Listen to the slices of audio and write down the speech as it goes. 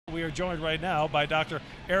joined right now by Dr.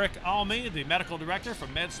 Eric Almli, the medical director from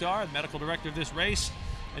MedStar, the medical director of this race.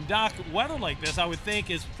 And Doc, weather like this, I would think,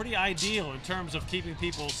 is pretty ideal in terms of keeping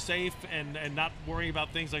people safe and not worrying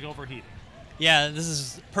about things like overheating. Yeah, this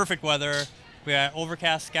is perfect weather. We got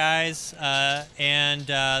overcast skies,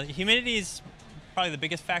 and humidity is probably the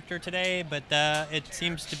biggest factor today, but it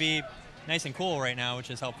seems to be nice and cool right now, which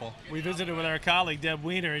is helpful. We visited with our colleague, Deb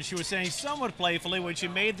Weiner, and she was saying somewhat playfully when she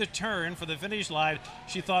made the turn for the finish line,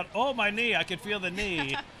 she thought, oh, my knee, I could feel the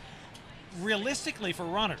knee. Realistically for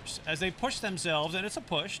runners, as they push themselves, and it's a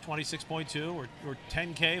push, 26.2 or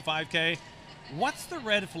 10K, 5K, what's the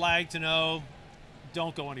red flag to know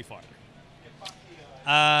don't go any farther?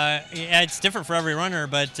 Yeah, it's different for every runner,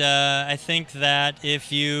 but I think that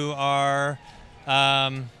if you are,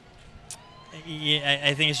 I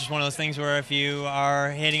think it's just one of those things where if you are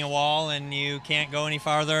hitting a wall and you can't go any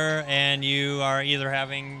farther, and you are either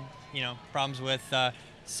having, problems with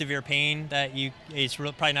severe pain, that it's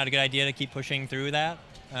probably not a good idea to keep pushing through that.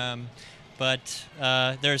 But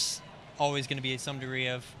there's always going to be some degree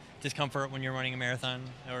of discomfort when you're running a marathon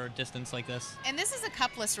or distance like this. And this is a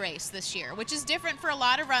cupless race this year, which is different for a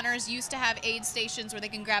lot of runners used to have aid stations where they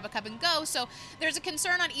can grab a cup and go. So there's a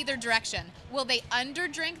concern on either direction. Will they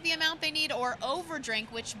underdrink the amount they need or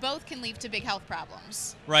overdrink, which both can lead to big health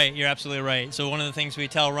problems? Right, you're absolutely right. So one of the things we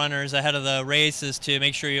tell runners ahead of the race is to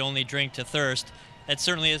make sure you only drink to thirst. It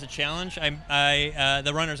certainly is a challenge.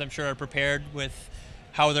 The runners, I'm sure, are prepared with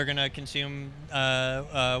how they're going to consume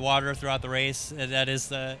water throughout the race. That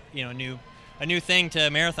is a new thing to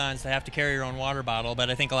marathons, to have to carry your own water bottle. But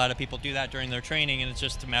I think a lot of people do that during their training, and it's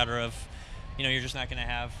just a matter of, you're just not going to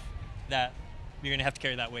have that. You're going to have to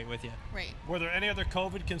carry that weight with you. Right. Were there any other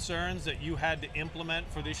COVID concerns that you had to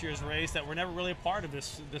implement for this year's race that were never really a part of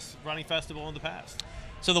this running festival in the past?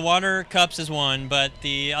 So the water cups is one, but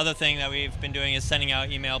the other thing that we've been doing is sending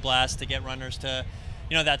out email blasts to get runners to,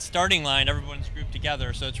 that starting line, everyone's grouped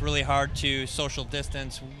together, so it's really hard to social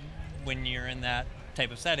distance when you're in that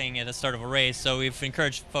type of setting at the start of a race. So we've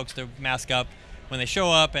encouraged folks to mask up when they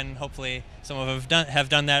show up, and hopefully some of them have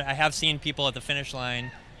done that. I have seen people at the finish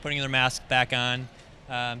line putting their mask back on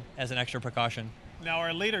as an extra precaution. Now,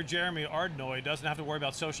 our leader, Jeremy Ardnoy, doesn't have to worry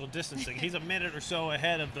about social distancing. He's a minute or so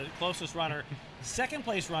ahead of the closest runner. Second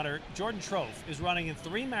place runner, Jordan Trofe, is running in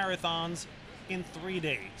 3 marathons in 3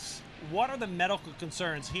 days. What are the medical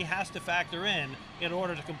concerns he has to factor in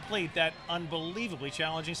order to complete that unbelievably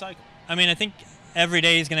challenging cycle? I mean, I think every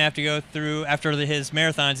day he's going to have to go through, after his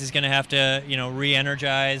marathons, he's going to have to,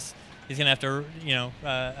 re-energize. He's going to have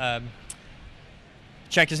to,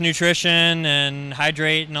 check his nutrition and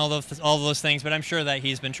hydrate and all those things. But I'm sure that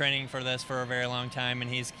he's been training for this for a very long time,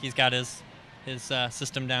 and he's got his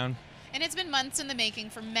system down. And it's been months in the making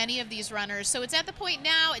for many of these runners. So it's at the point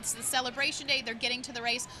now, it's the celebration day, they're getting to the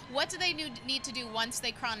race. What do they need to do once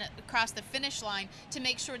they cross the finish line to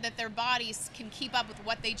make sure that their bodies can keep up with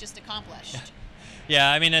what they just accomplished?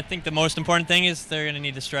 Yeah, I mean, I think the most important thing is they're going to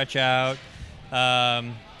need to stretch out,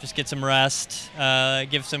 just get some rest,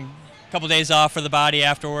 give some couple days off for the body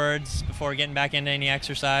afterwards before getting back into any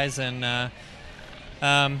exercise, and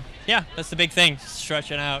yeah, that's the big thing,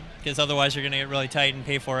 stretching out, because otherwise you're going to get really tight and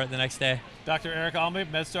pay for it the next day. Dr. Eric Almli,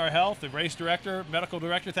 MedStar Health, the race director, medical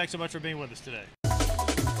director, thanks so much for being with us today.